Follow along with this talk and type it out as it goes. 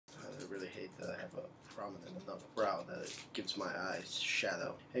indicate that I have a prominent enough brow that it gives my eyes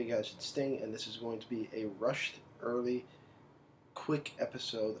shadow. Hey guys, it's Sting, and this is going to be a rushed, early, quick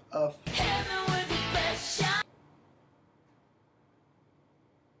episode of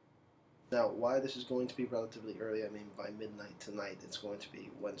Now, why this is going to be relatively early, I mean by midnight tonight, it's going to be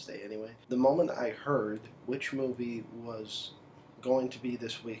Wednesday anyway. The moment I heard which movie was going to be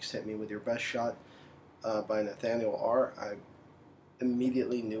this week's Hit Me With Your Best Shot by Nathaniel R, I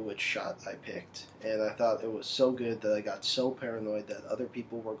immediately knew which shot I picked. And I thought it was so good that I got so paranoid that other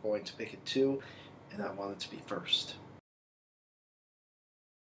people were going to pick it too, and I wanted to be first.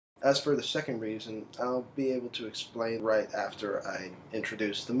 As for the second reason, I'll be able to explain right after I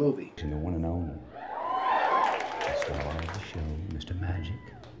introduce the movie. And the one and only star of the show, Mr. Magic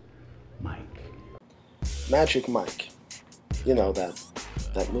Mike. Magic Mike. You know,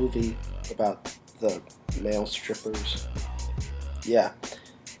 that movie about the male strippers. Yeah.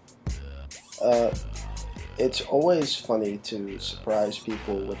 It's always funny to surprise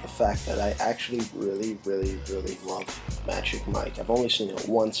people with the fact that I actually really love Magic Mike. I've only seen it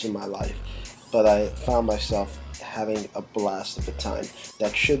once in my life, but I found myself having a blast of a time.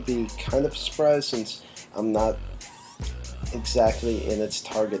 That should be kind of a surprise since I'm not exactly in its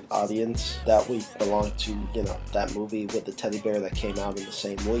target audience. That week belonged to, you know, that movie with the teddy bear that came out in the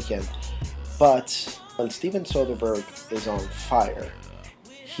same weekend. But when Steven Soderbergh is on fire,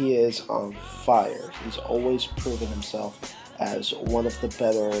 he is on fire. He's always proven himself as one of the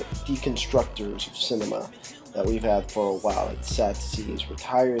better deconstructors of cinema that we've had for a while. It's sad to see he's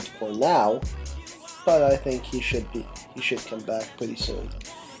retired for now, but I think he should come back pretty soon.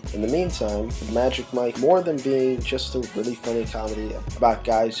 In the meantime, Magic Mike, more than being just a really funny comedy about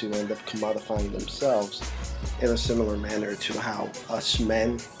guys who end up commodifying themselves in a similar manner to how us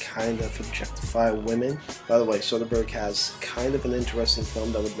men kind of objectify women. By the way, Soderbergh has kind of an interesting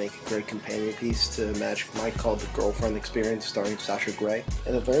film that would make a great companion piece to Magic Mike called The Girlfriend Experience, starring Sasha Grey,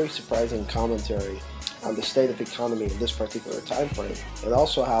 and a very surprising commentary on the state of economy in this particular time frame. It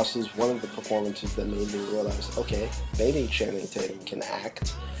also houses one of the performances that made me realize, okay, maybe Channing Tatum can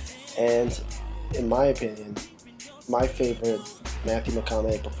act, and in my opinion, my favorite Matthew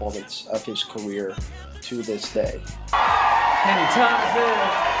McConaughey performance of his career to this day. Can you toss it?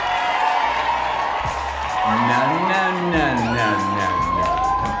 No.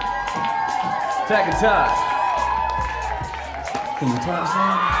 Second toss. Can you toss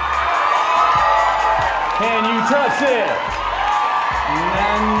it? Can you touch it?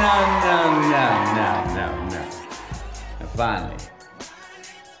 No. And finally,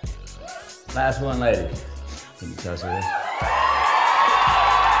 last one, ladies. Can you touch it?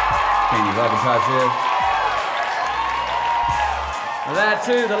 Can you fucking touch it? Well, that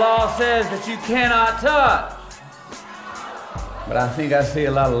too, the law says that you cannot touch. But I think I see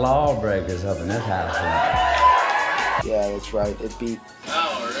a lot of lawbreakers up in this house tonight. Yeah, that's right. It beat.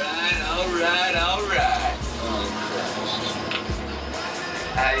 All right.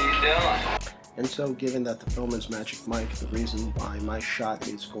 How you doing? And so, given that the film is Magic Mike, the reason why my shot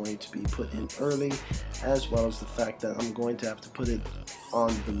is going to be put in early, as well as the fact that I'm going to have to put it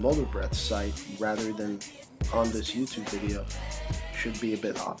on the Motor Breath site rather than on this YouTube video, should be a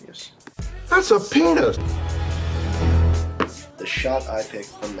bit obvious. That's a penis! The shot I picked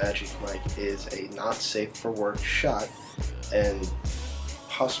from Magic Mike is a not safe for work shot, and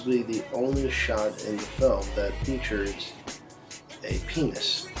possibly the only shot in the film that features a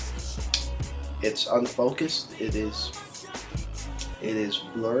penis. It's unfocused, it is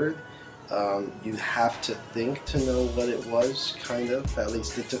blurred, you have to think to know what it was, kind of. At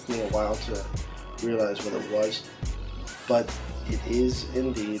least it took me a while to realize what it was, but it is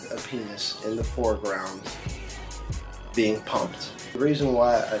indeed a penis in the foreground being pumped. The reason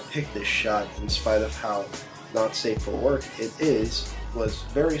why I picked this shot, in spite of how not safe for work it is, was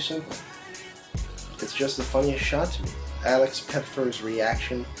very simple. It's just the funniest shot to me. Alex Pettyfer's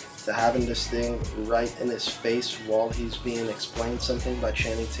reaction to having this thing right in his face while he's being explained something by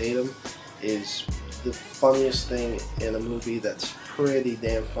Channing Tatum is the funniest thing in a movie that's pretty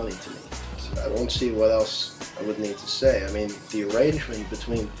damn funny to me. So I don't see what else I would need to say. I mean, the arrangement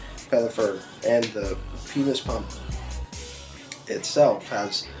between Pettyfer and the penis pump itself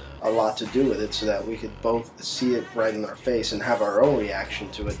has a lot to do with it, so that we could both see it right in our face and have our own reaction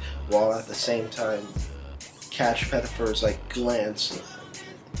to it, while at the same time catch Pettyfer's like glance.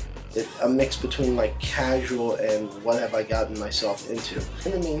 A mix between like casual and what have I gotten myself into.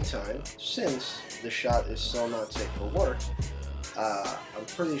 In the meantime, since the shot is so not safe for work, I'm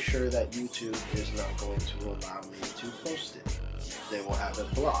pretty sure that YouTube is not going to allow me to post it. They will have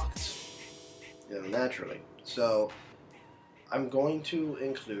it blocked, you know, naturally. So I'm going to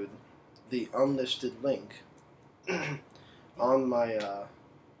include the unlisted link on my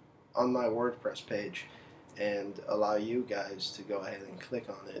WordPress page and allow you guys to go ahead and click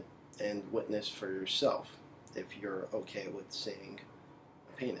on it and witness for yourself if you're okay with seeing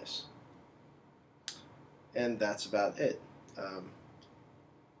a penis. And that's about it,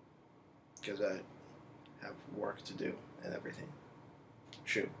 because I have work to do and everything.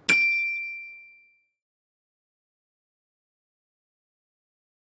 Shoot.